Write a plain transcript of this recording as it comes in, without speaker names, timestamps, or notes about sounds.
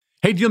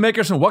Hey, deal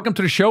makers, and welcome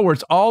to the show where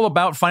it's all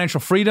about financial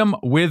freedom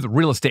with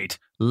real estate.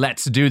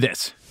 Let's do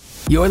this.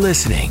 You're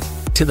listening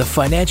to the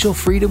Financial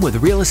Freedom with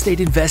Real Estate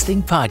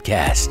Investing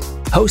podcast,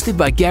 hosted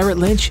by Garrett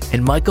Lynch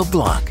and Michael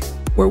Blanc,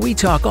 where we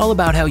talk all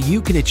about how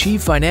you can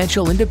achieve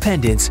financial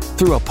independence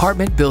through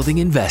apartment building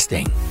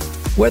investing.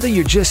 Whether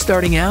you're just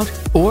starting out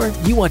or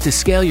you want to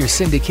scale your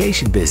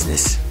syndication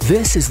business,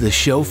 this is the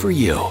show for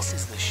you.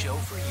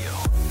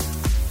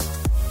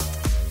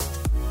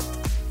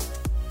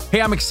 Hey,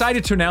 I'm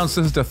excited to announce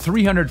this is the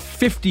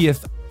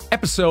 350th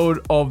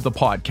episode of the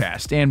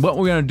podcast. And what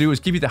we're going to do is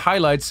give you the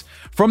highlights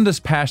from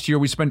this past year.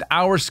 We spent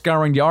hours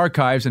scouring the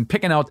archives and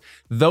picking out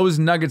those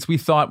nuggets we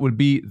thought would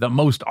be the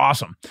most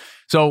awesome.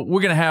 So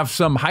we're going to have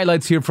some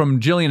highlights here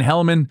from Jillian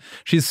Hellman.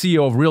 She's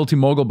CEO of Realty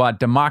Mogul, about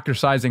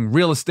democratizing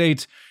real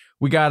estate.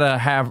 We got to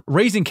have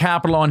raising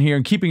capital on here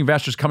and keeping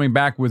investors coming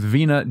back with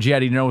Vina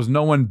Jetty. Knows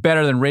no one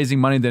better than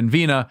raising money than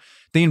Vina.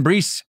 Dean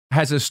Brees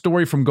has a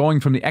story from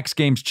going from the X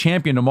Games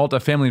champion to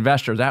multifamily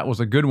investor. That was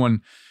a good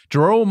one.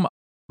 Jerome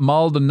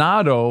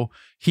Maldonado,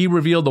 he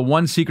revealed the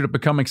one secret of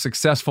becoming a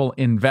successful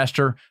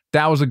investor.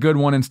 That was a good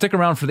one. And stick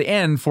around for the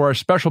end for a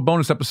special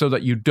bonus episode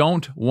that you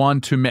don't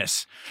want to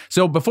miss.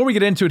 So before we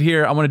get into it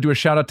here, I want to do a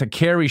shout out to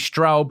Carrie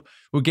Straub,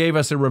 who gave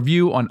us a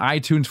review on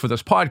iTunes for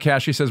this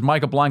podcast. She says,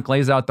 Michael Blanc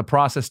lays out the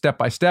process step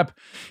by step,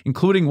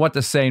 including what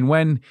to say and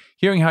when.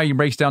 Hearing how he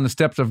breaks down the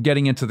steps of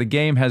getting into the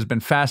game has been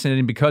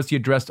fascinating because he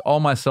addressed all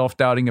my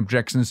self-doubting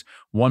objections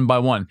one by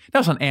one. That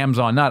was on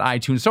Amazon, not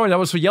iTunes. Sorry, that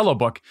was for Yellow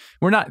Book.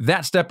 We're not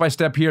that step by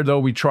step here, though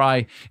we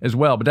try as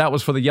well. But that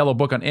was for the Yellow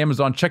Book on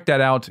Amazon. Check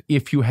that out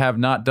if you have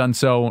not done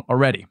so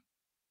already.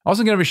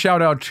 Also going to give a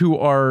shout out to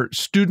our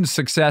student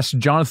success,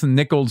 Jonathan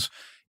Nichols.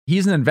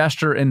 He's an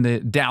investor in the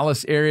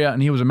Dallas area,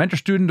 and he was a mentor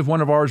student of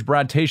one of ours,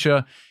 Brad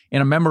Tasha,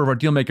 and a member of our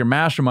Dealmaker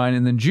Mastermind.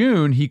 And in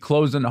June, he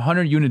closed an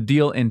 100-unit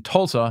deal in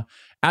Tulsa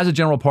as a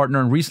general partner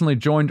and recently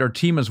joined our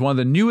team as one of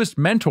the newest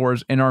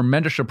mentors in our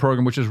mentorship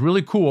program, which is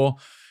really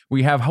cool.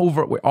 We have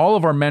all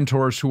of our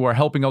mentors who are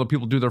helping other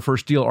people do their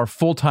first deal are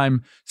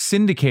full-time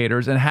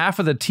syndicators, and half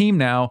of the team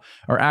now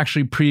are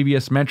actually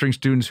previous mentoring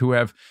students who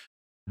have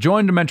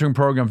joined the mentoring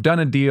program, done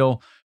a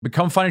deal,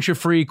 become financially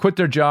free, quit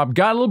their job,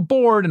 got a little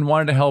bored, and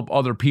wanted to help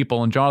other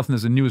people. And Jonathan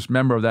is the newest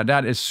member of that.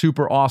 That is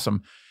super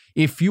awesome.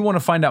 If you want to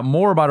find out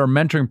more about our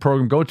mentoring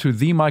program, go to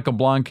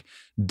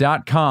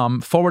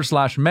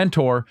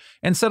themichaelblanc.com/mentor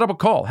and set up a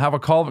call. Have a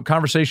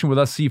conversation with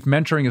us, see if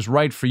mentoring is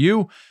right for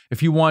you.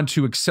 If you want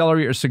to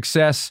accelerate your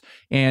success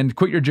and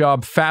quit your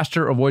job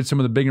faster, avoid some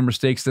of the bigger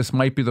mistakes, this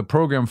might be the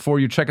program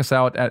for you. Check us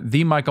out at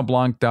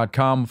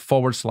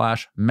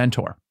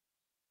themichaelblanc.com/mentor.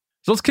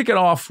 So let's kick it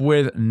off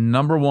with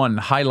number one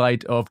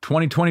highlight of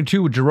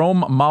 2022,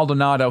 Jerome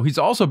Maldonado. He's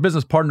also a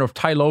business partner of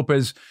Tai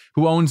Lopez,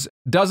 who owns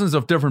dozens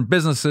of different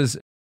businesses.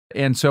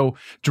 And so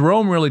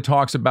Jerome really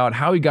talks about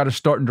how he got to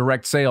start in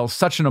direct sales,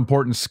 such an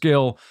important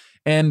skill,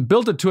 and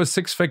built it to a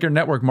six-figure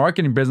network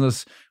marketing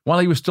business while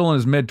he was still in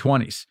his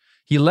mid-20s.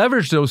 He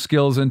leveraged those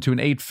skills into an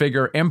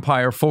eight-figure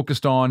empire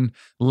focused on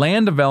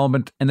land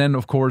development and then,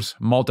 of course,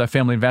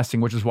 multifamily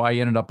investing, which is why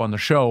he ended up on the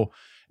show.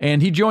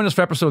 And he joined us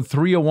for episode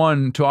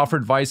 301 to offer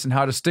advice on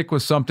how to stick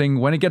with something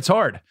when it gets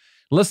hard.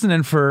 Listen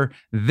in for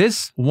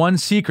this one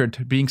secret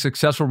to being a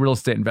successful real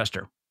estate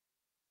investor.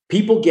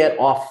 People get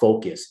off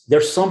focus.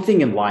 There's something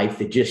in life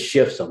that just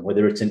shifts them,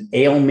 whether it's an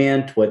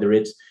ailment, whether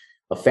it's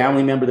a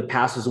family member that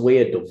passes away,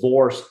 a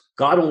divorce,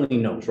 God only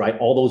knows, right?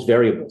 All those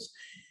variables.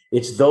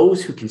 It's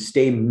those who can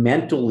stay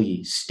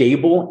mentally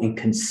stable and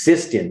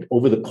consistent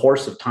over the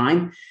course of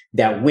time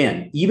that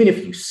win, even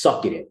if you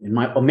suck at it. And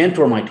a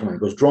mentor of mine told me,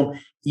 goes, Jerome,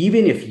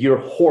 even if you're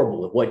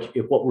horrible at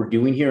what we're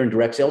doing here in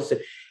direct sales,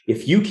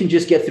 if you can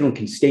just get through and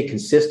can stay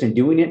consistent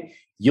doing it,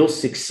 you'll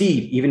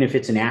succeed, even if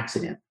it's an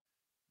accident.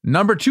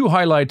 Number two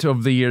highlight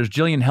of the year is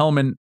Jillian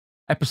Hellman,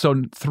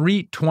 episode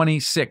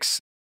 326.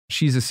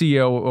 She's the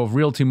CEO of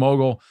Realty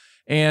Mogul.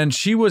 And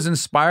she was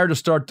inspired to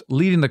start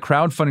leading the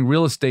crowdfunding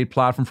real estate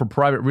platform for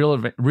private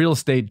real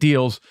estate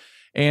deals.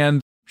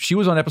 And she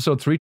was on episode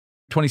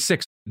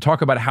 326 to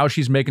talk about how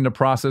she's making the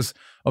process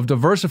of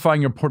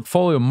diversifying your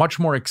portfolio much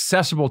more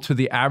accessible to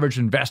the average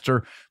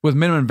investor with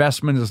minimum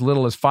investment as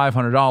little as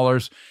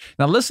 $500.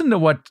 Now listen to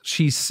what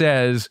she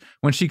says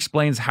when she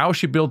explains how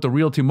she built the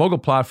Realty Mogul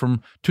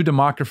platform to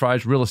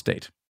democratize real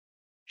estate.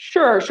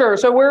 Sure.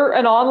 So we're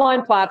an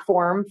online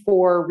platform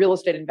for real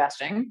estate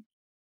investing.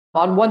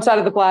 On one side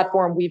of the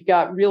platform, we've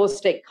got real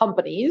estate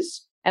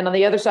companies. And on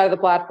the other side of the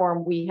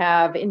platform, we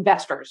have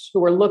investors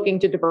who are looking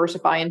to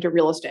diversify into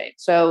real estate.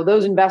 So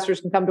those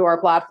investors can come to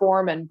our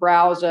platform and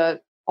browse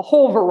a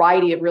whole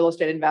variety of real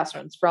estate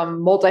investments,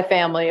 from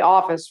multifamily,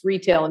 office,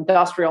 retail,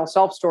 industrial,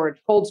 self-storage,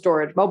 cold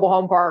storage, mobile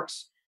home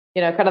parks,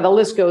 kind of the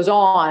list goes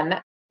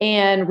on.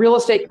 And real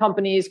estate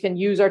companies can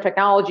use our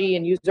technology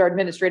and use our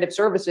administrative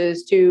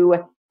services to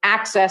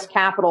access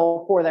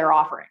capital for their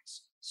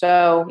offerings.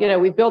 So,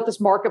 we've built this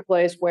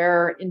marketplace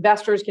where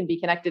investors can be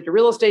connected to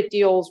real estate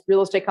deals,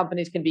 real estate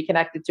companies can be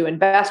connected to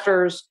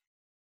investors.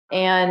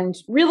 And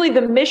really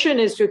the mission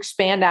is to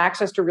expand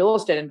access to real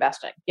estate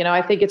investing.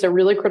 I think it's a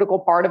really critical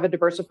part of a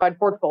diversified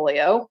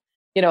portfolio.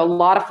 A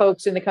lot of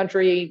folks in the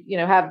country,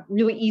 have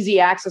really easy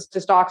access to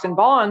stocks and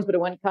bonds, but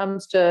when it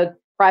comes to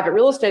private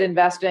real estate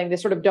investing, they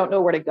sort of don't know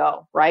where to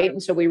go, right?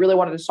 And so we really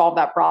wanted to solve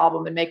that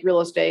problem and make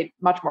real estate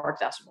much more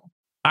accessible.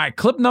 All right,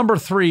 clip number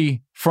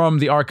 3 from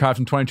the archive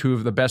from 22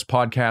 of the best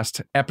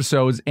podcast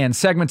episodes and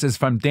segments is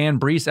from Dan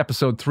Brees,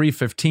 episode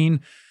 315.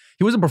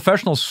 He was a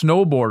professional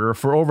snowboarder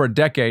for over a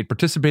decade,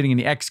 participating in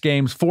the X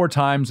Games 4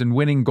 times and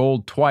winning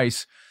gold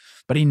twice.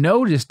 But he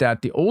noticed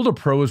that the older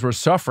pros were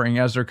suffering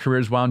as their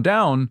careers wound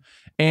down,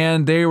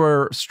 and they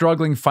were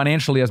struggling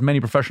financially, as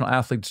many professional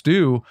athletes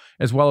do,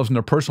 as well as in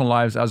their personal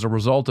lives as a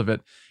result of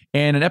it.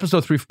 And in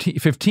episode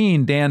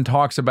 315, Dan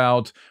talks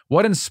about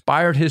what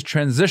inspired his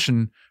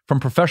transition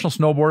from professional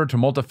snowboarder to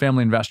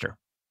multifamily investor.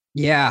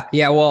 Yeah.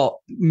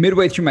 Well,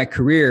 midway through my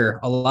career,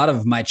 a lot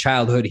of my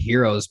childhood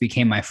heroes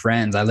became my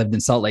friends. I lived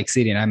in Salt Lake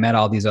City and I met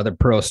all these other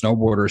pro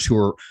snowboarders who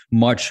were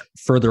much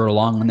further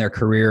along in their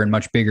career and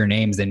much bigger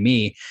names than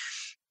me.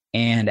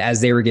 And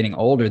as they were getting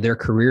older, their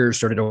careers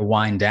started to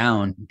wind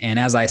down. And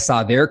as I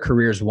saw their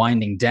careers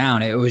winding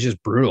down, it was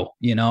just brutal.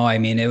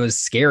 It was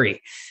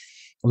scary.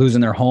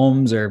 Losing their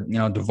homes or,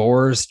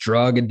 divorce,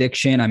 drug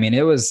addiction.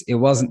 It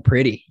wasn't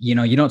pretty.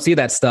 You don't see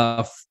that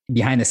stuff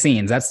behind the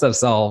scenes. That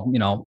stuff's all,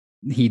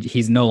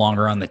 he's no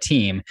longer on the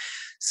team.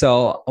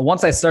 So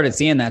once I started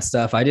seeing that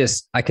stuff,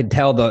 I could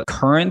tell the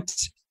current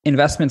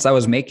investments I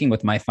was making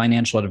with my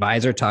financial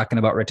advisor talking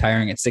about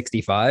retiring at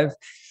 65.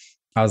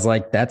 I was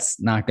like, that's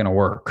not going to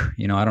work.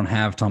 I don't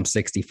have till I'm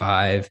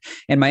 65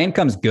 and my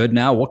income's good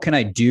now. What can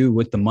I do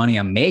with the money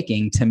I'm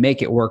making to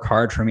make it work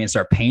hard for me and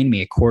start paying me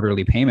a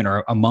quarterly payment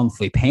or a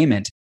monthly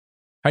payment?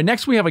 All right,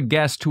 next we have a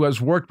guest who has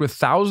worked with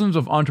thousands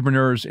of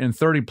entrepreneurs in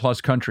 30 plus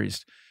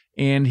countries.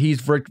 And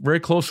he's worked very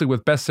closely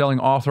with best-selling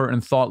author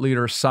and thought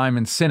leader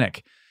Simon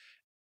Sinek.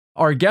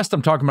 Our guest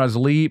I'm talking about is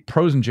Lee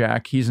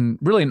Prosenjak. He's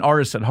really an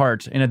artist at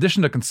heart. In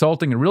addition to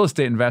consulting and real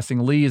estate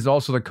investing, Lee is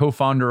also the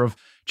co-founder of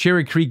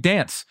Cherry Creek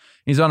Dance.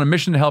 He's on a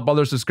mission to help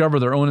others discover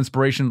their own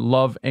inspiration,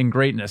 love, and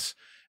greatness.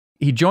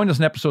 He joined us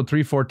in episode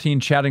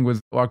 314 chatting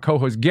with our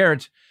co-host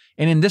Garrett.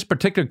 And in this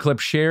particular clip,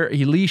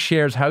 Lee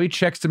shares how he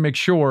checks to make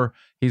sure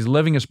he's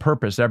living his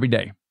purpose every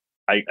day.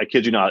 I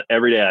kid you not,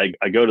 every day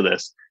I go to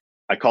this.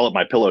 I call it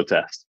my pillow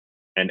test.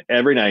 And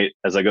every night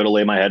as I go to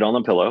lay my head on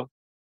the pillow,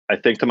 I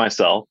think to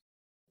myself,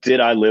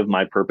 did I live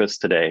my purpose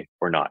today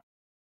or not?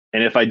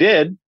 And if I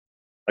did,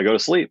 I go to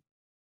sleep.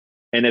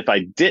 And if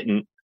I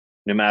didn't,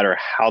 no matter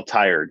how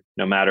tired,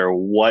 no matter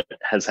what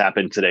has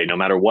happened today, no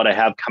matter what I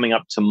have coming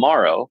up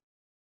tomorrow,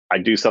 I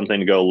do something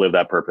to go live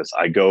that purpose.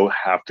 I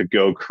have to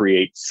go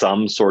create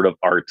some sort of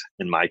art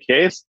in my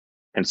case.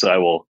 And so I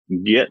will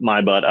get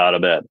my butt out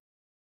of bed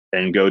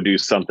and go do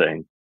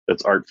something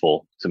that's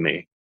artful to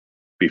me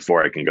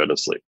before I can go to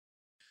sleep.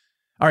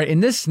 All right. In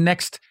this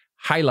next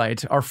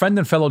highlight, our friend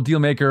and fellow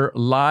dealmaker,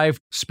 live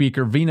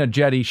speaker, Veena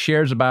Jetty,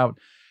 shares about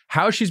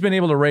how she's been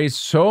able to raise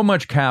so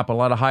much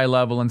capital at a high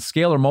level and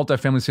scale her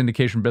multifamily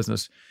syndication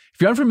business.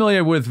 If you're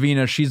unfamiliar with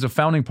Veena, she's a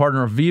founding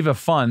partner of Viva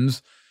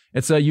Funds.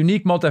 It's a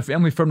unique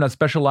multifamily firm that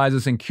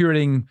specializes in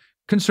curating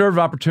conservative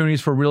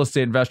opportunities for real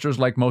estate investors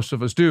like most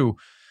of us do.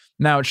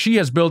 Now, she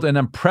has built an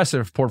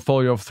impressive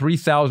portfolio of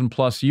 3,000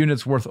 plus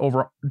units worth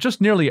over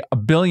just nearly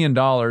 $1 billion.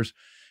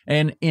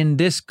 And in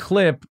this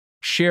clip,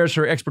 shares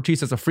her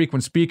expertise as a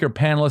frequent speaker,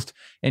 panelist,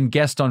 and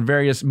guest on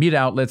various media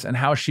outlets and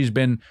how she's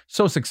been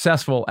so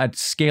successful at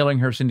scaling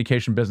her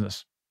syndication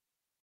business.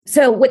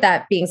 So with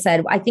that being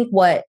said, I think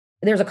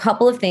there's a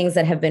couple of things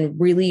that have been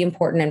really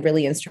important and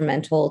really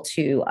instrumental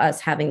to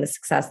us having the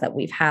success that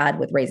we've had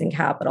with raising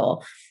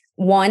capital.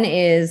 One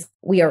is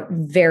we are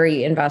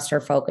very investor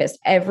focused.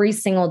 Every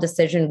single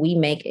decision we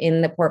make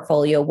in the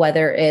portfolio,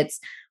 whether it's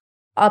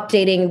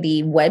updating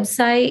the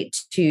website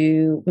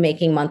to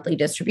making monthly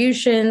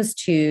distributions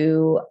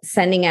to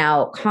sending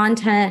out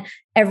content,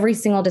 every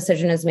single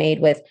decision is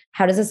made with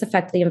how does this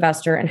affect the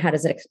investor and how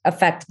does it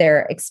affect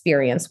their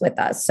experience with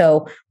us?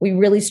 So we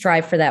really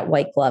strive for that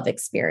white glove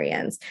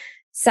experience.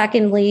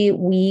 Secondly,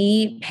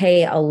 we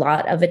pay a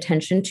lot of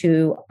attention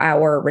to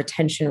our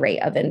retention rate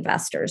of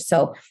investors.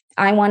 So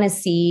I want to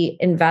see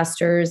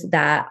investors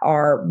that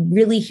are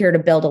really here to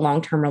build a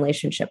long-term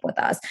relationship with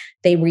us.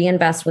 They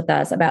reinvest with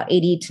us. About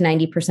 80 to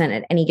 90%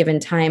 at any given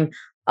time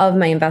of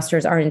my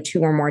investors are in 2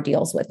 or more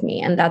deals with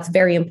me. And that's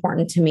very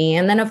important to me.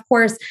 And then, of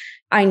course,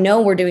 I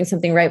know we're doing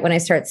something right when I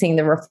start seeing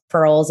the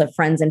referrals of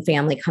friends and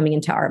family coming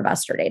into our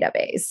investor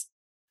database.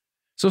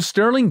 So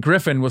Sterling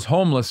Griffin was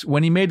homeless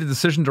when he made the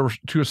decision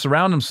to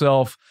surround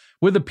himself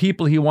with the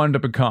people he wanted to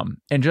become.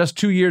 In just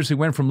 2 years, he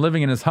went from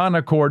living in his Honda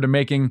Accord to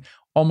making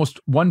almost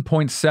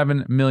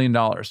 $1.7 million.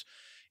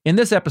 In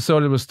this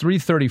episode, it was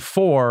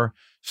 334.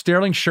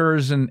 Sterling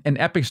shares an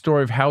epic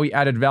story of how he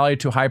added value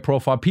to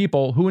high-profile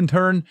people who in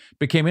turn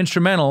became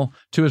instrumental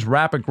to his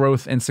rapid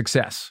growth and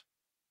success.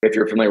 If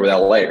you're familiar with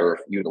LA, or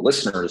if you, the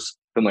listeners,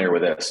 familiar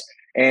with this.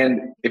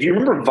 And if you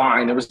remember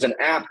Vine, there was an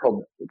app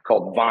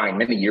called Vine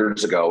many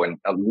years ago, and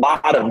a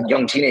lot of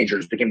young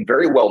teenagers became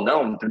very well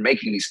known through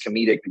making these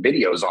comedic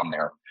videos on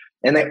there.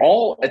 And they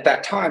all, at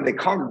that time, they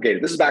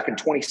congregated. This is back in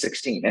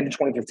 2016, end of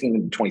 2015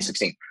 into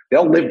 2016. They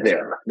all lived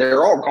there.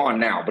 They're all gone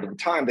now. But at the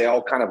time, they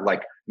all kind of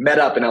like met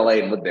up in LA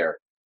and lived there.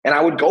 And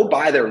I would go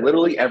by there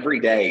literally every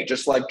day,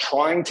 just like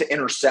trying to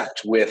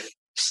intersect with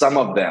some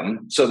of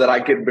them so that I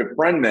could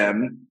befriend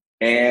them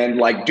and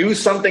like do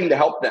something to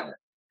help them.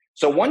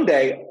 So one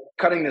day,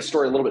 cutting this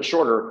story a little bit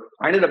shorter,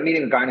 I ended up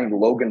meeting a guy named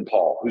Logan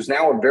Paul, who's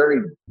now a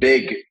very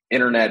big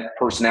internet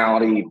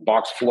personality,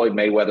 boxed Floyd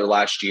Mayweather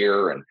last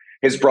year. And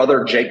his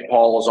brother, Jake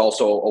Paul, is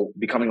also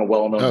becoming a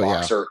well-known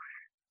boxer.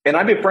 Yeah. And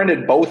I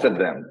befriended both of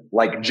them.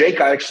 Like Jake,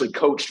 I actually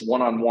coached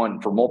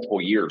one-on-one for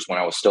multiple years when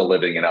I was still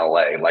living in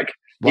LA. Like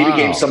he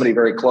became somebody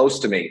very close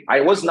to me. I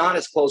was not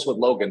as close with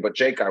Logan, but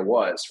Jake I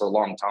was for a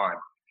long time.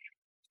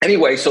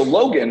 Anyway, so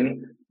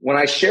Logan, when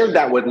I shared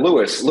that with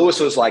Lewis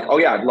was like, oh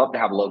yeah, I'd love to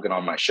have Logan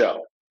on my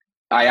show.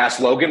 I asked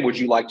Logan, would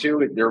you like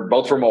to? They're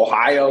both from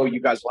Ohio. You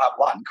guys will have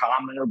a lot in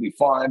common. It'll be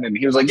fun. And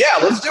he was like,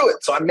 yeah, let's do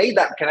it. So I made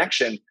that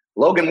connection.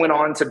 Logan went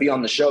on to be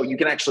on the show. You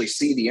can actually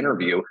see the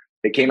interview.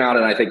 It came out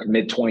in, I think,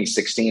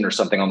 mid-2016 or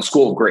something on the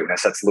School of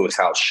Greatness. That's Lewis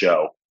Howes'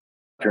 show,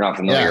 if you're not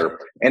familiar.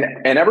 Yeah.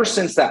 And ever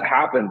since that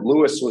happened,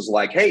 Lewis was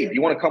like, hey, do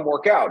you want to come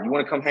work out? You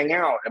want to come hang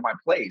out at my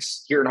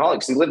place here in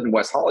Hollywood? Because he lived in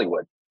West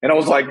Hollywood. And I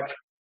was like,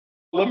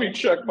 let me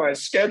check my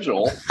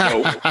schedule.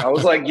 I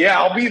was like, yeah,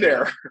 I'll be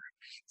there.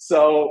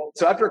 So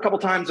after a couple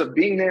of times of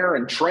being there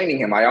and training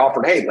him, I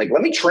offered, hey, like,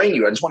 let me train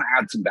you. I just want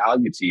to add some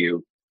value to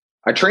you.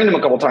 I trained him a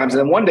couple of times. And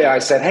then one day I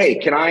said, hey,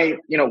 can I,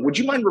 would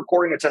you mind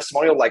recording a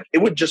testimonial? Like, it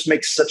would just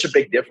make such a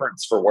big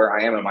difference for where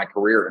I am in my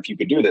career if you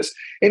could do this.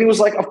 And he was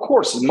like, of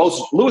course.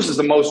 Lewis is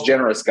the most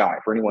generous guy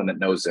for anyone that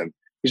knows him.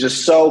 He's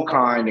just so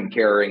kind and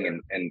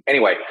caring. And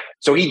anyway,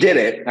 so he did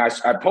it. And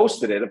I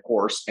posted it, of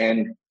course.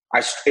 And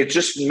it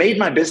just made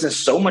my business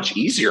so much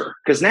easier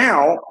because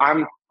now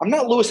I'm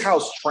not Lewis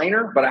Howes'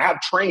 trainer, but I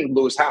have trained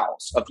Lewis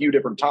Howes a few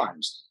different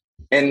times.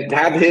 And to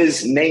have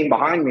his name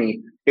behind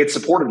me, it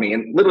supported me.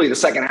 And literally the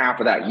second half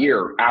of that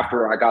year,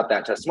 after I got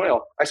that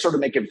testimonial, I started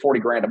making 40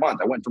 grand a month.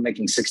 I went from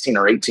making 16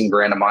 or 18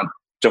 grand a month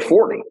to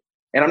 40.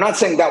 And I'm not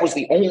saying that was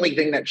the only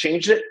thing that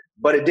changed it,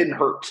 but it didn't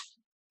hurt.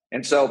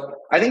 And so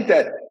I think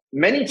that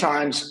many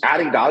times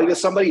adding value to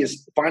somebody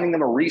is finding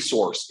them a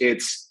resource.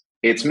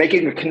 It's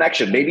making a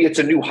connection. Maybe it's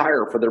a new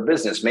hire for their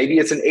business. Maybe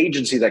it's an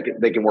agency that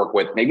they can work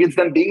with. Maybe it's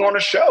them being on a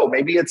show.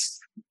 Maybe it's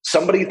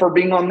somebody for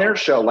being on their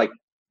show. Like,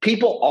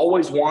 people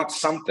always want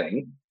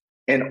something,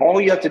 and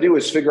all you have to do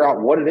is figure out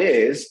what it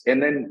is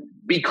and then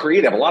be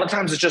creative. A lot of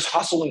times it's just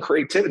hustle and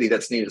creativity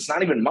that's needed. It's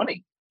not even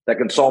money that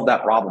can solve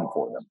that problem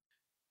for them.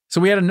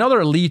 So we had another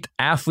elite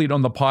athlete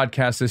on the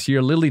podcast this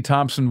year. Lily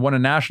Thompson won a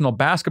national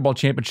basketball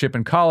championship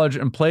in college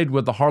and played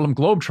with the Harlem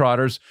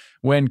Globetrotters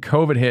when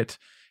COVID hit.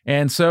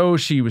 And so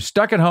she was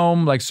stuck at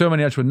home, like so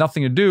many others, with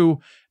nothing to do.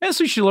 And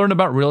so she learned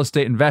about real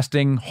estate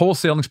investing,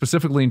 wholesaling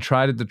specifically, and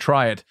tried to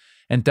try it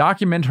and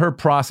document her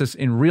process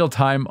in real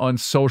time on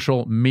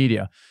social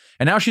media.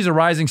 And now she's a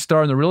rising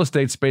star in the real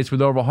estate space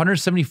with over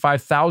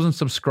 175,000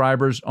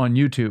 subscribers on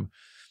YouTube.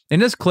 In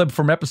this clip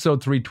from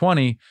episode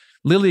 320,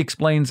 Lily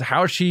explains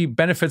how she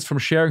benefits from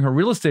sharing her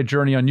real estate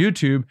journey on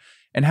YouTube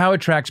and how it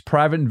attracts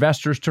private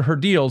investors to her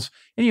deals.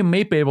 And you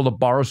may be able to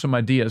borrow some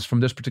ideas from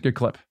this particular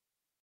clip.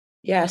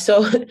 Yeah,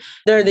 so the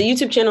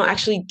YouTube channel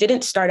actually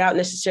didn't start out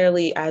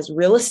necessarily as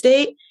real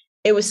estate.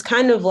 It was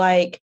kind of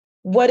like,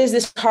 what is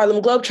this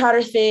Harlem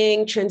Globetrotter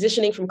thing,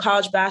 transitioning from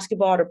college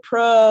basketball to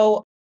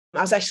pro?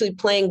 I was actually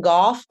playing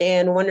golf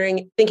and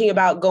thinking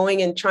about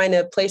going and trying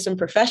to play some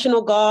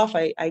professional golf.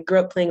 I grew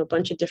up playing a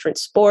bunch of different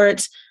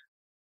sports.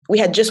 We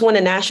had just won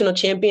a national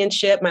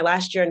championship my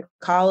last year in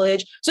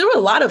college. So there were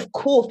a lot of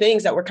cool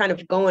things that were kind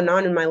of going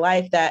on in my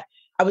life that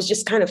I was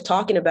just kind of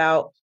talking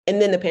about. And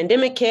then the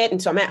pandemic hit.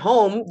 And so I'm at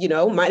home,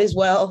 might as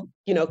well,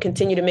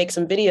 continue to make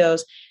some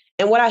videos.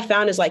 And what I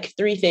found is like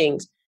three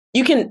things.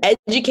 You can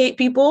educate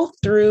people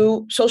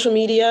through social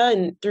media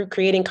and through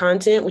creating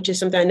content, which is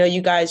something I know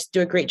you guys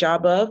do a great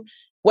job of,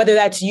 whether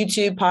that's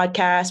YouTube,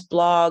 podcasts,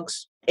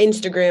 blogs,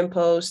 Instagram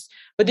posts.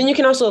 But then you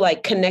can also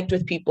like connect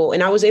with people.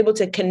 And I was able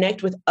to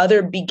connect with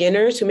other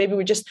beginners who maybe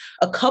were just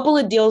a couple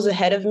of deals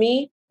ahead of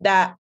me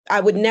that I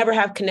would never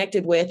have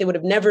connected with. They would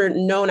have never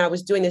known I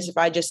was doing this if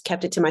I just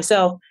kept it to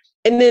myself.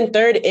 And then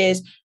third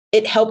is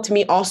it helped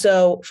me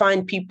also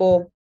find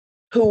people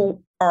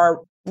who are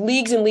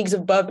leagues and leagues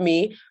above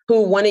me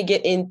who want to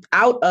get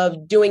out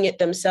of doing it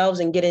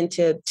themselves and get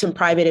into some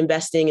private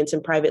investing and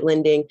some private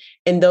lending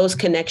and those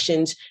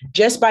connections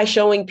just by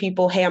showing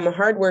people, hey, I'm a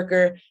hard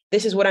worker.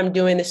 This is what I'm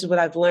doing. This is what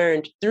I've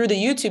learned. Through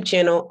the YouTube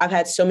channel, I've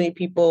had so many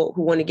people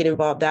who want to get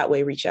involved that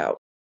way reach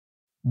out.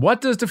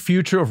 What does the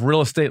future of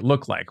real estate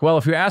look like? Well,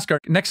 if you ask our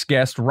next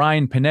guest,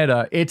 Ryan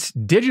Pineda, it's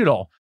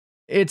digital.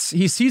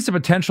 He sees the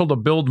potential to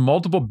build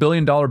multiple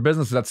billion-dollar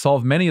businesses that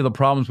solve many of the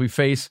problems we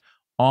face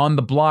on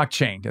the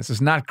blockchain. This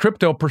is not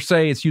crypto per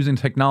se. It's using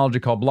technology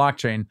called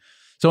blockchain.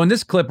 So in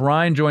this clip,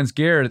 Ryan joins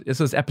Garrett.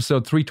 This is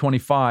episode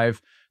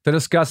 325 to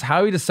discuss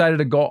how he decided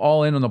to go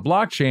all in on the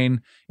blockchain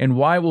and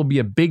why it will be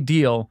a big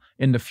deal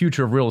in the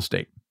future of real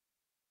estate.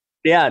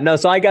 Yeah, no.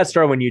 So I got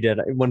started when you did.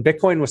 When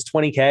Bitcoin was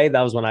 20K,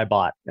 that was when I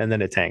bought, and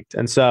then it tanked.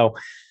 And so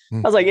I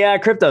was like, yeah,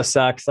 crypto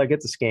sucks. Like,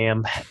 it's a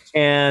scam.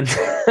 And,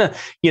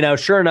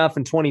 sure enough,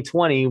 in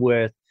 2020,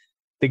 with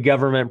the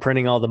government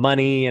printing all the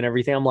money and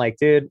everything, I'm like,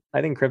 dude,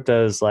 I think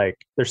crypto is like,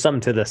 there's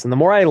something to this. And the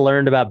more I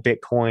learned about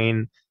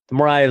Bitcoin, the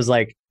more I was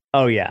like,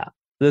 oh yeah,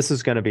 this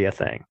is going to be a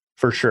thing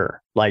for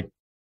sure. Like,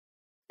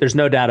 there's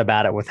no doubt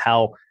about it with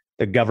how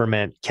the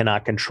government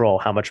cannot control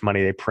how much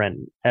money they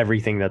print,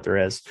 everything that there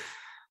is.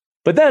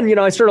 But then,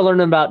 I started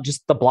learning about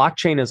just the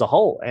blockchain as a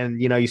whole.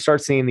 And, you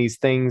start seeing these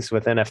things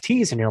with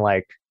NFTs and you're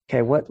like,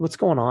 okay, what's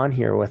going on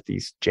here with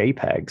these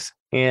JPEGs?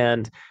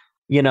 And,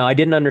 I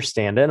didn't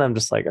understand it. I'm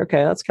just like,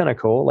 okay, that's kind of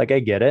cool. Like, I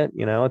get it.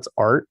 It's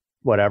art,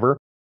 whatever.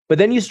 But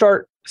then you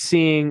start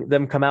seeing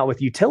them come out with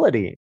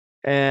utility.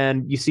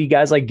 And you see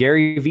guys like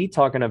Gary Vee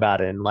talking about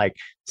it and like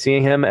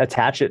seeing him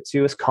attach it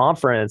to his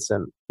conference.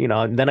 And,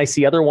 and then I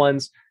see other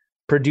ones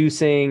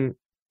producing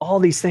all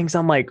these things.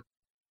 I'm like,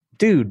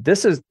 dude,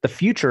 this is the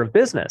future of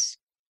business.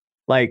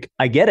 Like,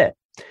 I get it.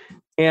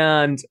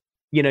 And,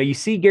 you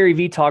see Gary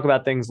Vee talk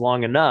about things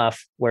long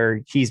enough where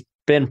he's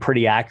been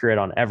pretty accurate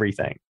on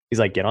everything. He's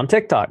like, get on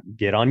TikTok,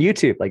 get on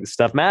YouTube, like,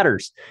 stuff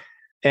matters.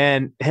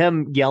 And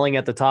him yelling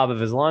at the top of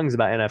his lungs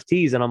about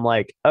NFTs. And I'm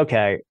like,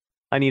 okay,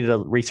 I need to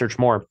research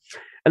more.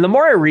 And the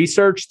more I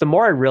researched, the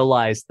more I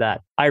realized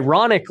that,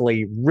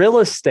 ironically, real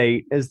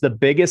estate is the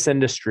biggest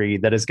industry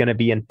that is going to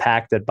be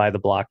impacted by the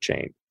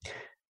blockchain.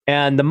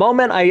 And the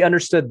moment I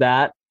understood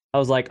that, I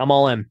was like, I'm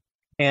all in.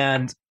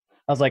 And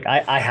I was like,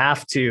 I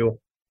have to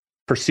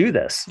pursue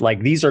this.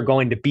 Like, these are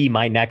going to be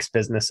my next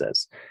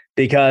businesses,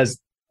 because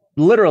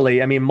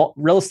literally, I mean,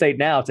 real estate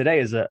now today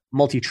is a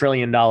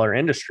multi-trillion-dollar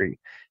industry.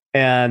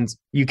 And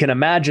you can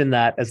imagine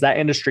that as that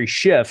industry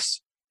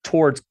shifts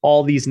towards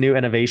all these new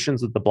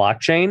innovations with the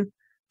blockchain,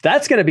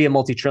 that's going to be a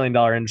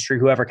multi-trillion-dollar industry,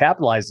 whoever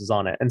capitalizes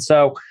on it. And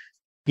so,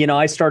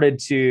 I started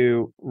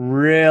to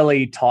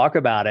really talk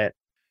about it.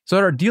 So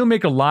at our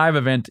Dealmaker Live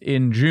event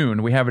in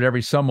June, we have it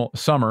every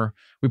summer,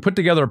 we put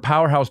together a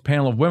powerhouse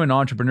panel of women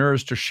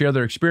entrepreneurs to share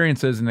their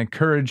experiences and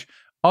encourage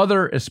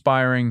other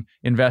aspiring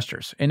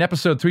investors. In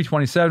episode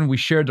 327, we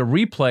shared the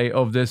replay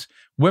of this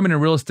women in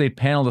real estate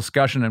panel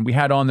discussion, and we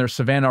had on there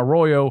Savannah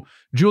Arroyo,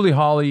 Julie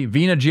Hawley,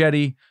 Vina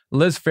Jetty,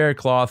 Liz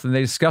Faircloth, and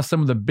they discussed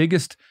some of the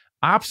biggest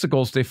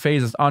obstacles they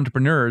face as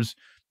entrepreneurs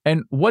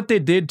and what they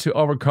did to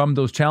overcome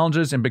those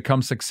challenges and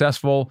become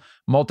successful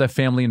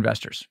multifamily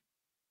investors.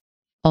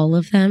 All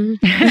of them.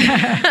 Pick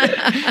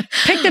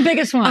the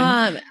biggest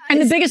one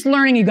and the biggest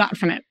learning you got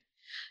from it.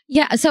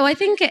 Yeah. So I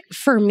think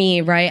for me,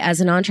 right,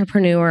 as an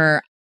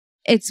entrepreneur,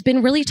 it's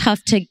been really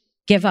tough to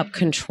give up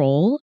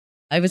control.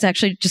 I was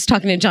actually just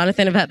talking to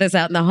Jonathan about this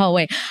out in the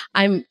hallway.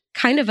 I'm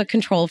kind of a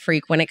control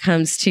freak when it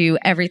comes to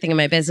everything in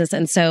my business.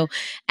 And so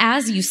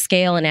as you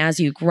scale and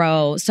as you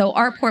grow, so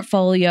our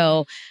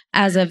portfolio,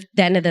 as of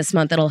the end of this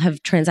month, it'll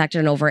have transacted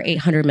in over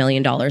 $800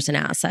 million in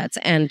assets.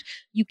 And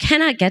you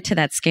cannot get to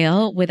that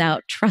scale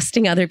without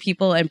trusting other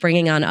people and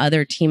bringing on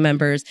other team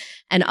members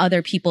and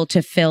other people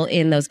to fill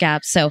in those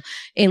gaps. So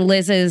in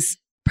Liz's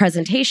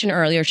presentation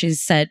earlier, she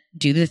said,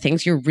 do the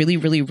things you're really,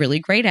 really, really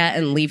great at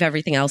and leave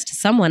everything else to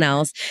someone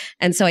else.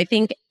 And so I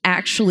think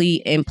actually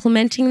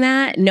implementing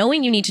that,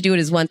 knowing you need to do it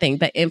is one thing,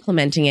 but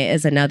implementing it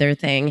is another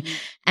thing.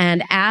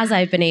 And as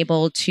I've been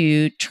able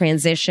to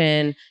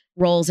transition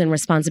roles and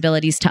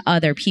responsibilities to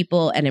other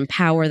people and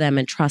empower them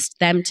and trust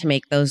them to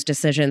make those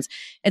decisions,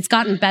 it's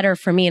gotten better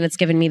for me, and it's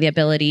given me the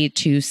ability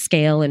to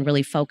scale and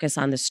really focus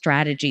on the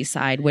strategy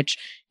side, which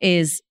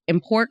is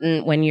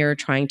important when you're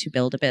trying to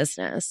build a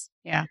business.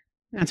 Yeah.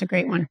 That's a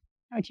great one.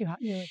 How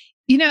about you?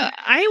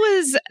 I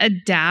was a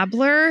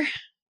dabbler.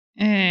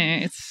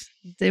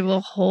 They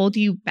will hold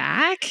you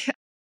back.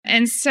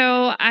 And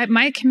so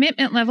my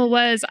commitment level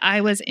was I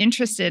was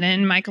interested,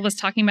 and Michael was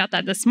talking about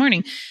that this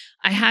morning.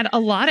 I had a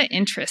lot of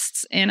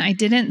interests and I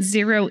didn't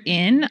zero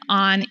in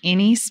on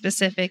any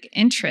specific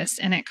interest,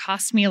 and it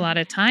cost me a lot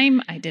of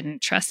time. I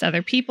didn't trust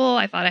other people.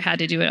 I thought I had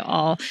to do it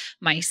all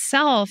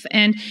myself,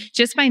 and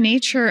just by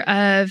nature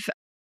of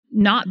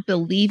not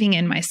believing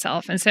in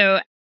myself. And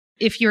so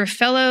if you're a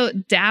fellow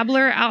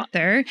dabbler out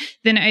there,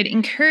 then I'd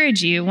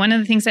encourage you. One of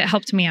the things that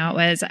helped me out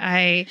was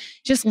I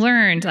just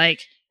learned,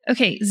 like,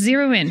 okay,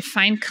 zero in,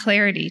 find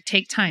clarity,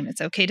 take time.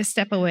 It's okay to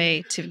step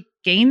away to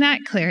gain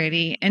that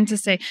clarity and to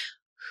say,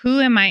 who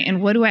am I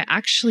and what do I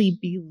actually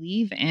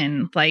believe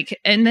in? Like,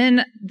 and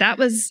then that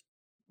was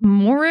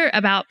more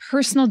about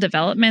personal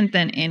development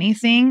than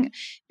anything,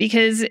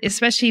 because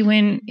especially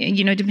when,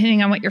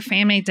 depending on what your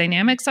family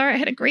dynamics are, I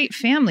had a great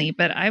family,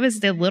 but I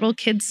was the little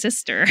kid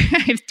sister. I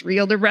have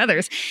 3 older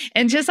brothers,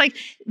 and just like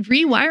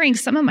rewiring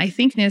some of my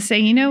thinking is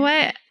saying, you know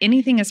what,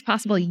 anything is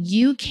possible.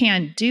 You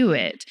can do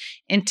it.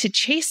 And to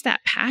chase that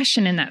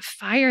passion and that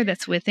fire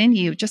that's within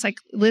you, just like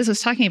Liz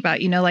was talking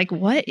about, like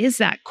what is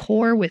that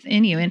core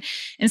within you?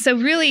 And so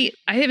really,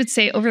 I would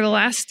say over the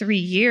last 3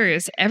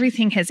 years,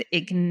 everything has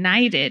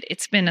ignited.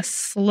 It's been a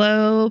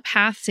slow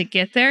path to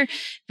get there,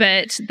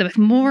 but the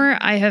more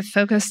I have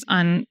focused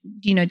on,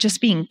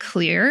 just being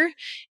clear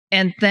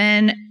and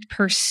then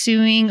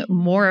pursuing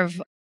more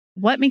of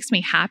what makes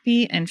me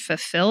happy and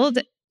fulfilled,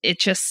 it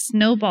just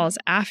snowballs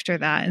after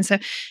that. And so I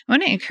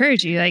want to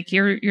encourage you, like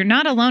you're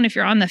not alone if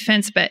you're on the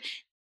fence, but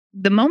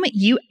the moment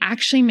you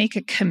actually make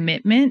a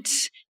commitment,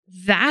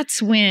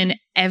 that's when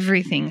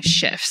everything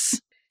shifts.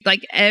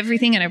 Like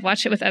everything, and I've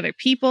watched it with other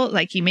people,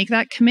 like you make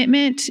that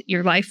commitment,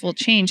 your life will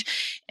change.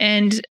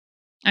 And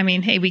I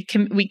mean, hey, we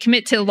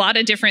commit to a lot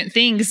of different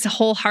things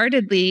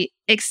wholeheartedly,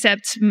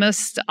 except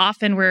most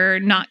often we're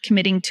not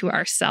committing to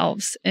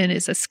ourselves. And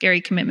it's a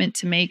scary commitment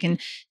to make and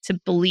to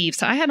believe.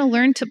 So I had to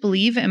learn to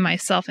believe in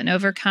myself and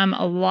overcome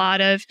a lot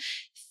of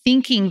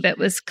thinking that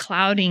was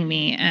clouding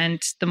me.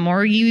 And the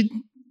more you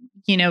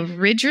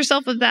rid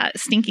yourself of that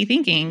stinky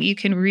thinking, you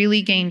can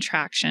really gain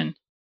traction.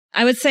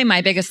 I would say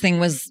my biggest thing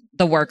was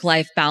the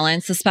work-life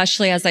balance,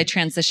 especially as I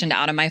transitioned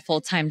out of my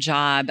full-time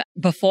job.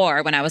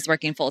 Before, when I was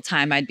working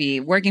full-time, I'd be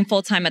working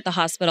full-time at the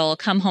hospital,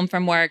 come home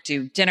from work,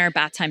 do dinner,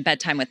 bath time,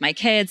 bedtime with my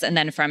kids. And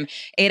then from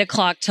 8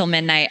 o'clock till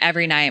midnight,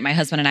 every night, my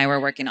husband and I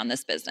were working on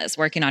this business,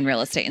 working on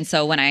real estate. And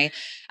so when I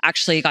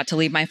actually got to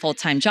leave my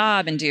full-time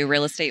job and do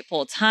real estate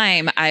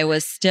full-time, I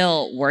was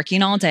still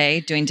working all day,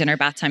 doing dinner,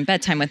 bath time,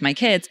 bedtime with my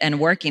kids, and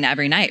working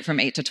every night from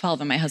 8 to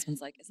 12. And my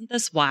husband's like, isn't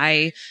this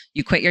why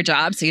you quit your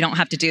job so you don't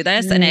have to do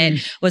this? And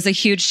it was a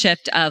huge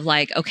shift of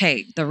like,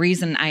 okay, the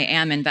reason I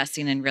am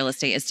investing in real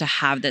estate is to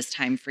have this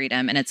time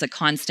freedom. And it's a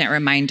constant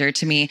reminder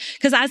to me,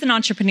 because as an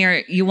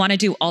entrepreneur, you want to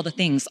do all the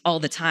things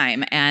all the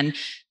time. And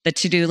the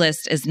to-do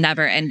list is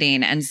never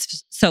ending. And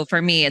so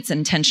for me, it's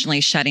intentionally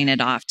shutting it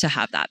off to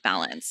have that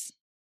balance.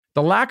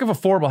 The lack of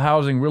affordable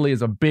housing really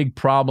is a big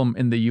problem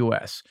in the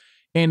U.S.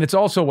 And it's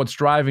also what's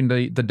driving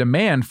the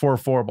demand for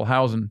affordable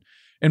housing.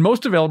 And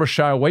most developers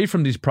shy away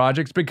from these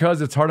projects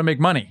because it's hard to make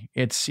money.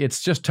 It's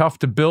just tough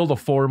to build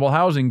affordable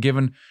housing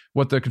given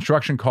what the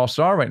construction costs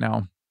are right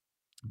now.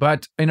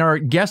 But in our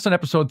guest on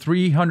episode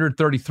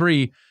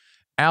 333,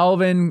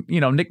 Alvin,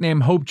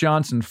 nicknamed Hope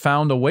Johnson,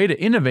 found a way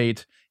to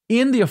innovate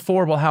in the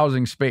affordable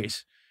housing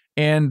space.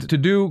 And to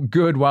do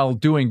good while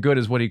doing good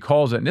is what he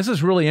calls it. And this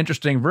is really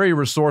interesting, very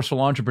resourceful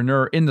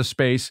entrepreneur in the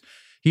space.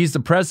 He's the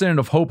president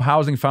of Hope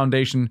Housing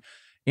Foundation,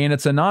 and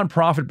it's a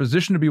nonprofit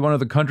positioned to be one of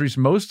the country's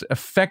most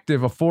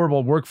effective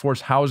affordable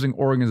workforce housing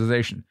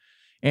organization.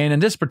 And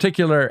in this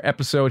particular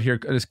episode here,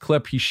 this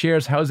clip, he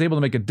shares how he's able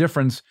to make a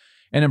difference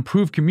and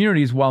improve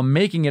communities while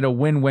making it a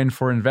win-win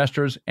for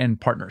investors and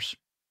partners.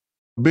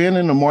 Being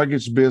in the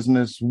mortgage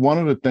business, one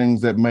of the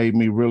things that made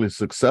me really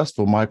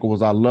successful, Michael,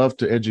 was I love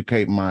to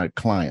educate my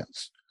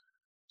clients.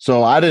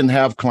 So I didn't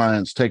have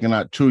clients taking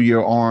out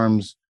 2-year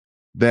arms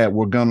that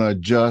were going to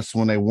adjust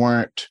when they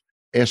weren't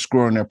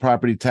escrowing their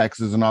property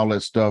taxes and all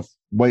that stuff,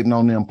 waiting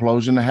on the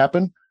implosion to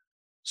happen.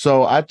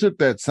 So I took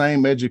that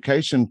same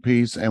education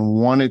piece and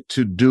wanted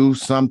to do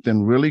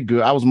something really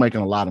good. I was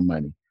making a lot of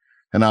money,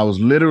 and I was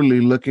literally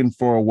looking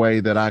for a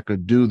way that I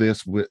could do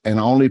this with and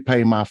only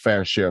pay my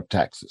fair share of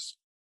taxes.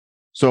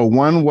 So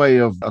one way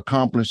of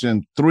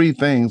accomplishing 3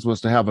 things was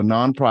to have a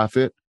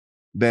nonprofit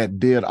that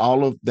did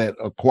that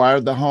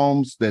acquired the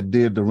homes, that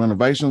did the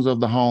renovations of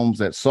the homes,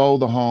 that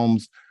sold the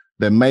homes,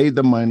 that made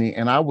the money.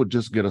 And I would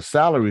just get a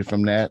salary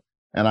from that.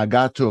 And I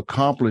got to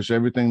accomplish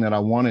everything that I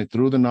wanted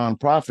through the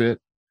nonprofit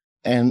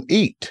and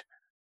eat.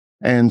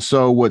 And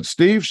so what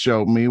Steve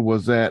showed me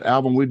was that,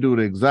 Alvin, we do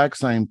the exact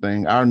same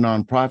thing. Our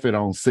nonprofit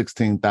owns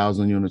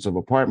 16,000 units of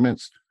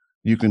apartments.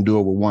 You can do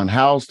it with one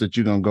house that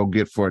you're going to go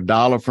get for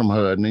 $1 from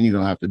HUD, and then you're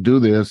going to have to do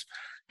this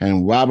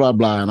and blah, blah,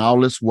 blah, and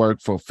all this work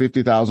for a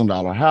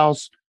 $50,000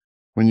 house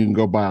when you can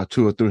go buy a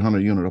 200 or 300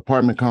 unit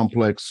apartment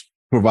complex,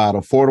 provide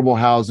affordable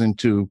housing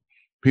to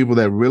people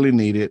that really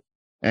need it,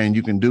 and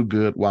you can do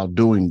good while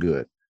doing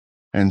good.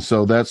 And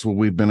so that's what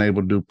we've been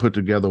able to do, put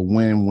together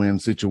win-win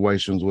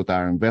situations with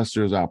our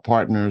investors, our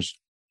partners,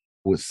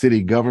 with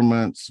city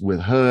governments,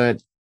 with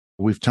HUD.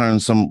 We've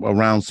turned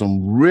around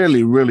some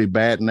really, really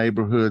bad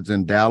neighborhoods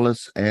in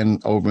Dallas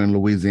and over in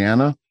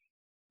Louisiana.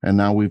 And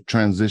now we've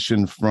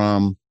transitioned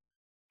from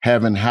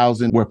having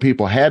housing where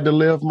people had to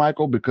live,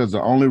 Michael, because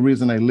the only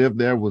reason they lived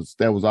there was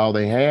that was all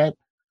they had,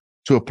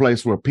 to a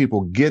place where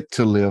people get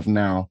to live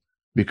now,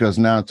 because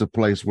now it's a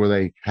place where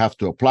they have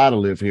to apply to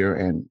live here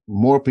and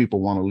more people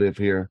want to live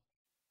here.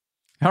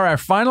 All right, our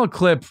final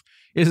clip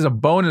is a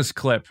bonus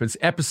clip. It's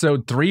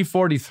episode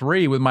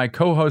 343 with my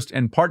co-host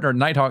and partner at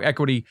Nighthawk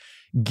Equity,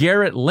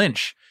 Garrett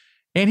Lynch.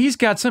 And he's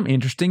got some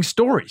interesting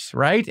stories,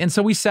 right? And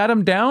so we sat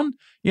him down.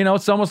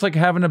 It's almost like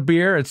having a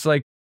beer. It's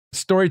like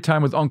story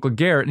time with Uncle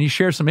Garrett. And he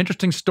shares some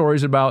interesting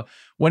stories about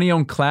when he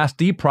owned Class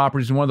D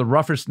properties in one of the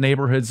roughest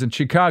neighborhoods in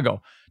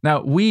Chicago.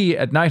 Now, we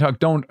at Nighthawk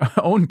don't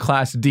own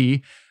Class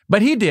D,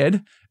 but he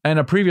did in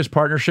a previous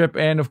partnership.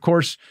 And of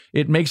course,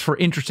 it makes for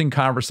interesting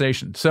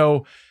conversation.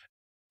 So,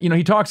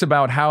 he talks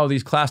about how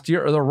these Class D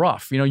are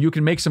rough. You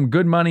can make some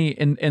good money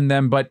in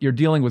them, but you're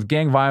dealing with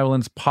gang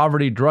violence,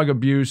 poverty, drug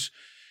abuse.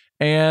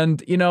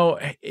 And,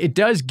 it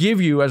does give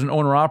you as an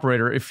owner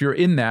operator, if you're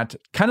in that,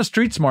 kind of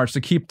street smarts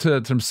to keep to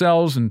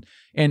themselves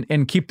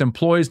and keep the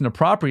employees and the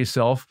property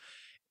itself.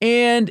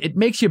 And it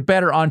makes you a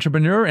better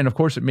entrepreneur. And of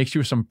course, it makes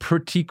you some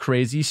pretty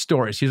crazy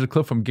stories. Here's a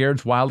clip from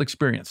Garrett's wild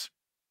experience.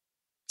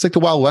 It's like the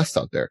Wild West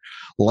out there.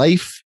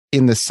 Life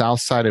in the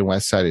South Side and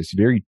West Side is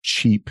very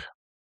cheap.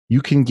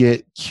 You can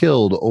get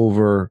killed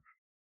over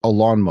a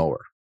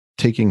lawnmower,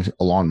 taking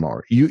a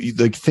lawnmower. You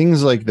like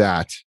things like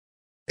that.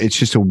 It's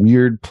just a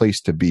weird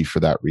place to be for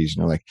that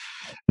reason. You're like,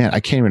 man, I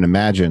can't even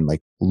imagine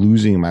like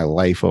losing my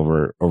life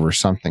over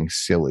something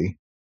silly,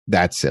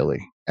 that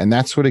silly. And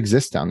that's what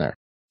exists down there.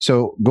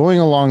 So going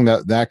along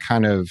that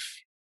kind of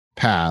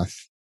path,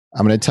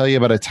 I'm going to tell you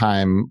about a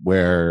time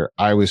where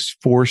I was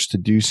forced to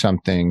do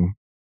something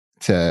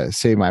to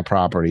save my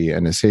property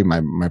and to save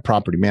my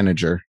property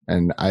manager.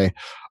 And I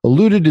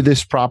alluded to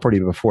this property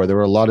before. There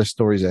were a lot of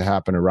stories that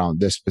happened around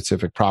this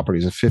specific property.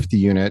 It's a 50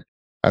 unit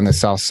on the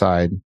South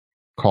Side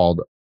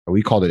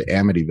we called it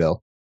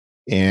Amityville.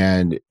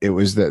 And it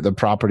was the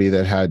property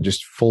that had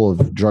just full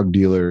of drug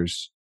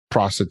dealers,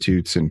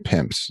 prostitutes, and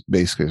pimps,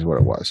 basically is what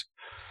it was.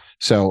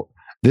 So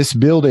this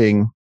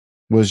building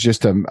was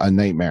just a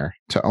nightmare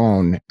to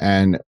own.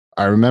 And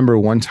I remember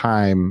one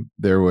time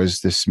there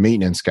was this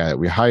maintenance guy that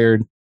we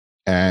hired,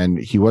 and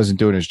he wasn't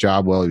doing his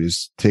job well. He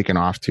was taking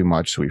off too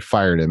much. So we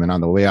fired him. And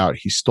on the way out,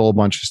 he stole a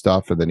bunch of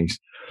stuff, and then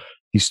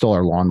he stole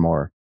our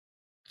lawnmower.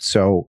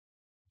 So,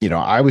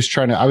 I was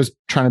trying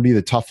to be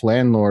the tough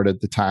landlord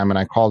at the time. And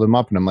I called him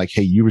up and I'm like,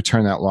 hey, you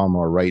return that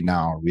lawnmower right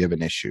now, or we have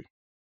an issue.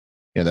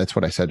 That's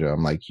what I said to him.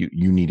 I'm like,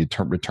 you need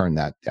to return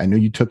that. I know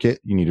you took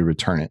it. You need to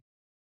return it.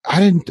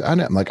 I'm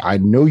like, I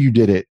know you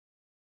did it.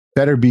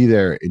 Better be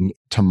there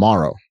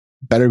tomorrow.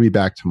 Better be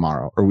back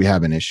tomorrow, or we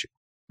have an issue.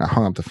 I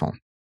hung up the phone.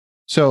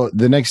 So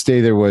the next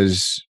day there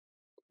was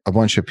a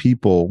bunch of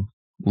people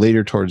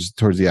later towards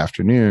the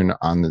afternoon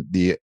on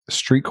the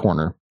street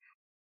corner.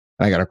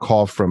 And I got a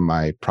call from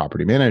my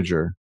property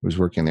manager who was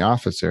working in the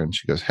office there. And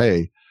she goes,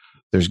 hey,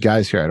 there's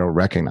guys here I don't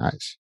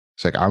recognize.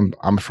 It's like,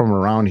 I'm from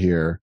around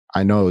here.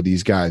 I know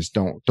these guys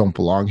don't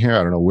belong here.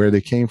 I don't know where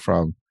they came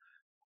from,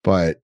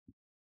 but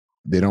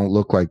they don't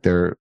look like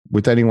they're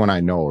with anyone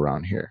I know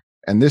around here.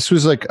 And this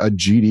was like a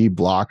GD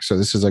block. So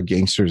this is a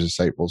Gangsters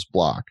Disciples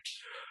block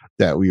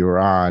that we were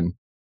on.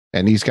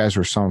 And these guys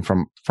were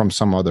from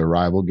some other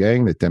rival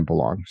gang that didn't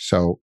belong.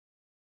 So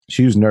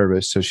she was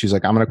nervous. So she's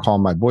like, I'm going to call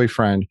my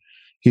boyfriend.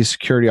 He's a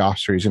security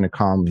officer. He's going to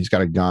come. He's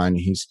got a gun.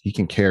 He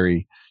can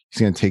carry. He's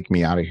going to take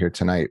me out of here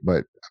tonight.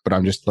 But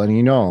I'm just letting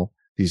you know,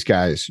 these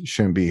guys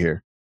shouldn't be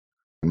here.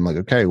 I'm like,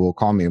 okay, well,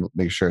 call me and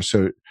make sure.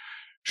 So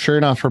sure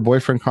enough, her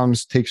boyfriend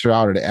comes, takes her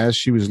out. And as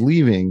she was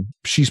leaving,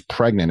 she's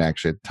pregnant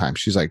actually at the time.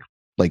 She's like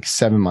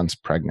 7 months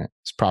pregnant.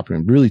 It's proper.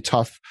 Really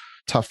tough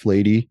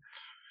lady,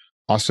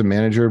 awesome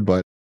manager.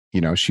 But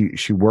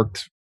she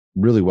worked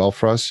really well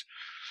for us.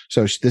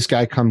 So this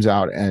guy comes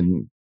out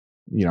and,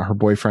 her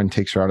boyfriend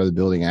takes her out of the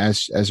building.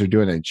 As they're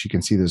doing it, she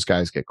can see those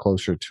guys get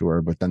closer to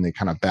her, but then they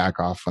kind of back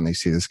off when they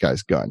see this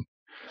guy's gun.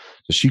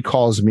 So she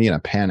calls me in a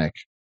panic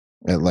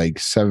at like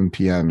 7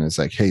 p.m. and it's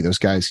like, hey, those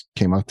guys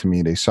came up to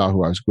me. They saw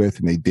who I was with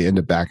and they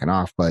ended up backing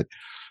off. But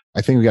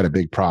I think we got a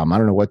big problem. I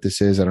don't know what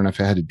this is. I don't know if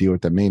I had to deal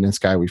with the maintenance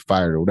guy we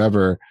fired or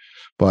whatever,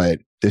 but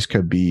this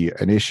could be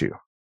an issue.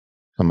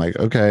 I'm like,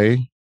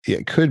 okay, yeah,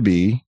 it could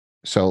be.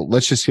 So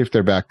let's just see if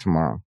they're back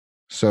tomorrow.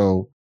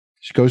 So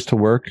she goes to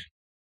work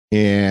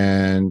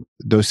and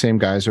those same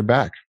guys are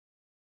back.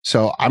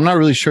 So I'm not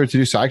really sure what to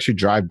do. So I actually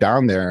drive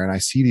down there and I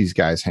see these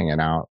guys hanging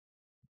out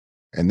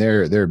and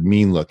they're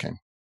mean looking.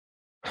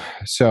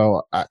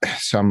 So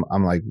I'm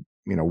like,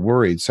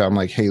 worried. So I'm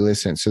like, hey,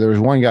 listen. So there was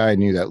one guy I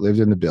knew that lived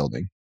in the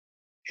building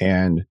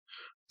and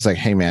it's like,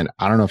 hey man,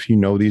 I don't know if you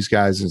know these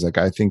guys. He's like,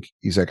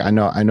 I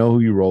know who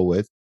you roll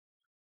with,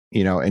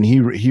 and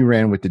he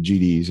ran with the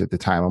GDs at the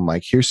time. I'm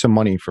like, here's some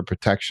money for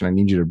protection. I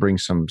need you to bring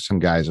some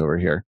guys over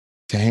here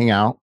to hang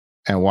out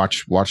and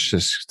watch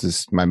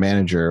this. My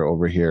manager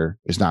over here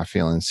is not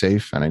feeling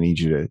safe and I need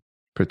you to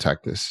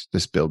protect this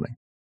building.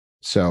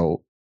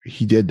 So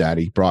he did that.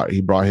 He brought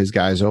his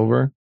guys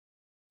over.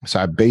 So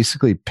I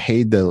basically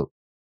paid the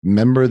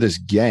member of this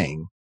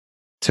gang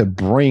to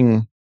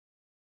bring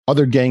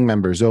other gang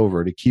members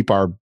over to keep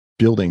our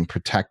building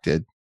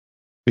protected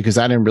because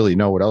I didn't really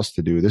know what else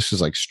to do. This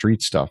is like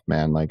street stuff,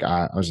 man. Like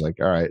I was like,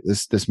 all right,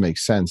 this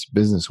makes sense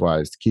business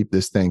wise to keep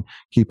this thing,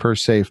 keep her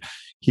safe,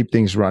 keep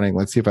things running.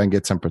 Let's see if I can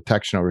get some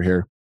protection over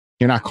here.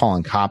 You're not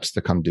calling cops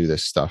to come do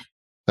this stuff.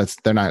 They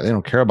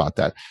don't care about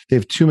that. They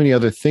have too many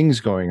other things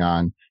going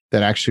on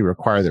that actually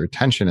require their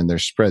attention and they're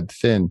spread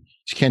thin.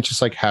 You can't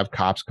just like have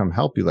cops come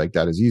help you like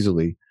that as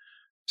easily.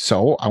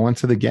 So I went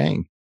to the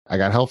gang. I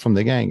got help from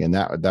the gang and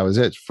that was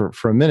it for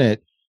a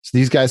minute. So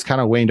these guys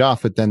kind of waned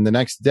off, but then the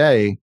next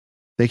day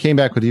they came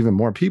back with even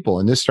more people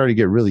and this started to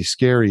get really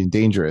scary and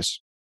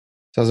dangerous.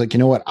 So I was like, you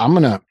know what? I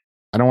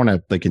don't want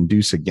to like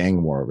induce a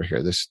gang war over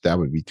here. That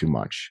would be too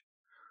much.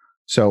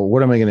 So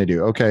what am I going to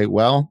do? Okay,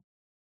 well,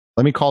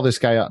 let me call this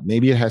guy up.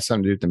 Maybe it has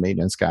something to do with the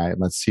maintenance guy and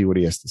let's see what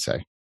he has to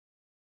say.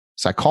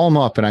 So I call him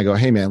up and I go,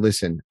 hey man,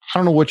 listen, I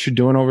don't know what you're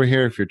doing over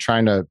here. If you're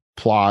trying to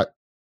plot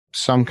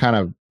some kind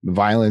of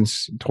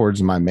violence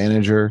towards my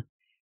manager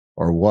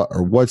or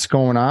what's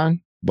going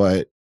on,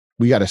 but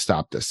we got to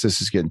stop this. This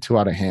is getting too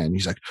out of hand.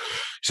 He's like,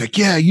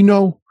 yeah, he's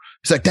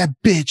like, that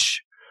bitch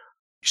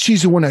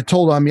she's the one that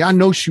told on me. I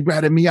know she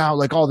ratted me out,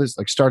 like all this,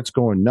 like starts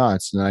going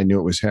nuts. And I knew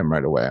it was him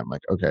right away. I'm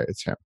like, okay,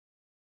 it's him.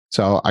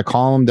 So I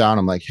call him down.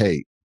 I'm like,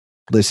 hey,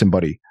 listen,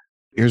 buddy,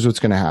 here's what's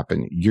going to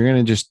happen. You're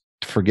going to just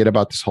forget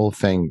about this whole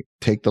thing.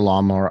 Take the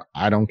lawnmower.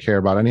 I don't care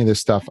about any of this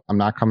stuff. I'm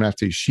not coming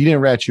after you. She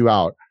didn't rat you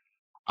out.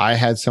 I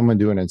had someone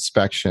do an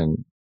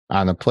inspection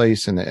on the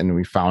place and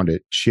we found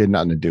it. She had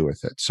nothing to do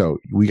with it. So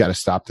we got to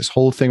stop this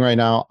whole thing right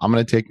now. I'm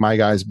going to take my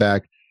guys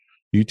back.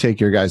 You take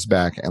your guys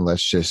back, and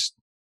let's just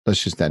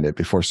end it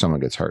before someone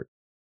gets hurt.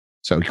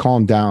 So we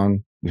calmed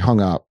down. We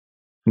hung up.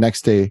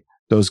 Next day,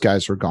 those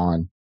guys were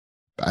gone.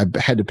 I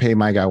had to pay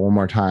my guy one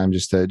more time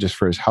just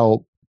for his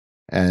help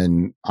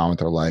and on with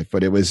their life.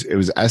 But it was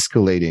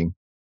escalating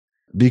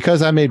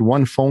because I made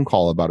one phone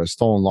call about a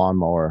stolen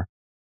lawnmower.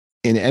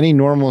 In any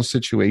normal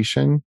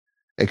situation,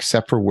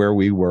 except for where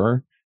we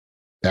were,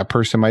 that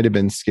person might have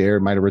been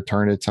scared, might have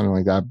returned it, something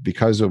like that.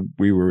 Because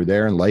we were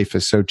there and life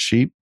is so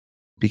cheap,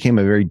 became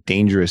a very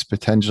dangerous,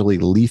 potentially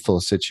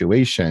lethal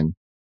situation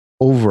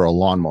over a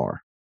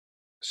lawnmower.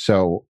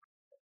 So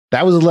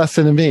that was a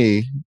lesson to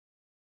me.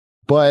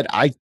 But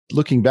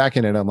looking back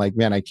at it, I'm like,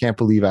 man, I can't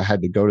believe I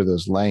had to go to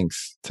those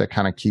lengths to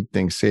kind of keep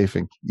things safe.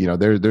 And,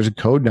 there's a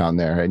code down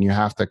there and you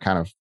have to kind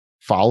of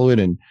follow it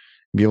and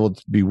be able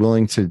to be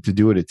willing to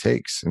do what it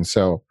takes. And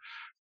so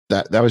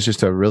that was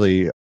just a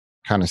really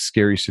kind of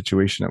scary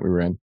situation that we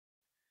were in.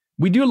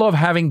 We do love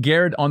having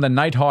Garrett on the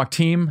Nighthawk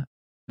team.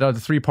 The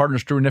three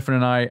partners, Drew, Niffin,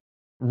 and I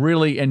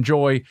really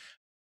enjoy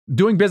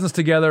doing business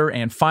together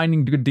and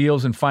finding good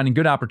deals and finding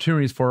good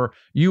opportunities for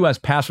you as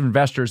passive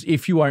investors.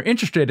 If you are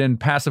interested in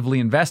passively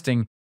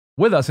investing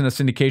with us in a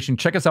syndication,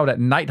 check us out at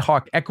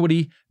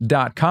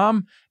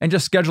nighthawkequity.com and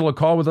just schedule a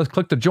call with us.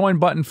 Click the join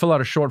button, fill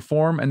out a short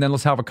form, and then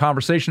let's have a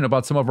conversation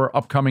about some of our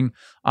upcoming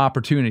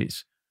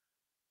opportunities.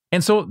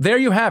 And so there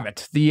you have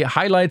it, the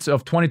highlights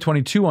of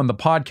 2022 on the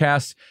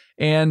podcast.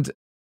 And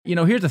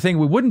here's the thing.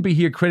 We wouldn't be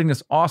here creating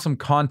this awesome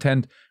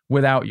content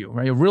without you.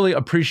 Right? I really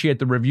appreciate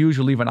the reviews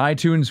you leave on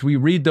iTunes. We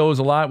read those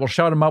a lot. We'll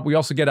shout them up. We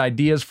also get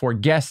ideas for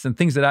guests and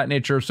things of that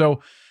nature.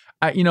 So,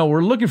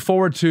 we're looking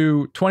forward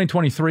to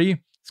 2023.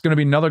 It's going to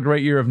be another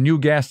great year of new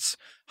guests,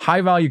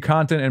 high-value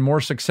content, and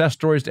more success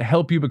stories to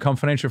help you become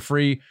financial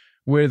free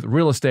with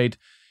real estate.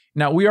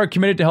 Now, we are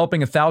committed to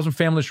helping 1,000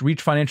 families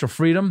reach financial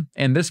freedom,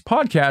 and this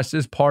podcast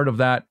is part of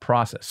that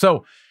process.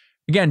 So,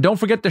 again, don't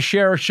forget to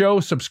share our show,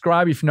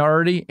 subscribe if you're not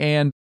already,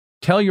 and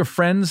tell your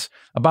friends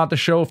about the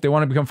show if they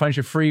want to become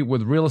financially free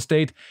with real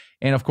estate.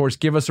 And of course,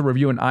 give us a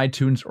review on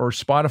iTunes or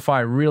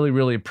Spotify. Really,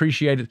 really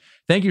appreciate it.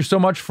 Thank you so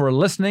much for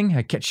listening.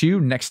 I'll catch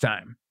you next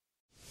time.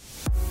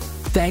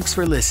 Thanks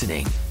for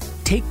listening.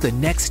 Take the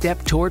next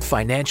step toward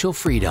financial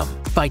freedom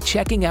by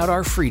checking out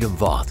our Freedom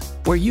Vault,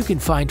 where you can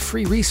find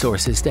free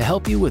resources to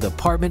help you with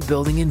apartment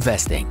building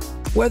investing.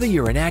 Whether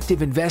you're an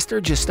active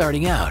investor just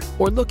starting out,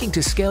 or looking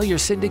to scale your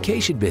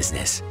syndication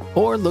business,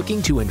 or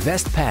looking to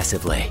invest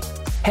passively,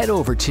 head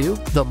over to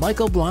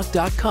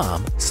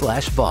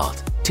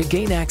themichaelblanc.com/vault to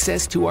gain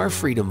access to our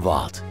Freedom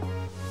Vault.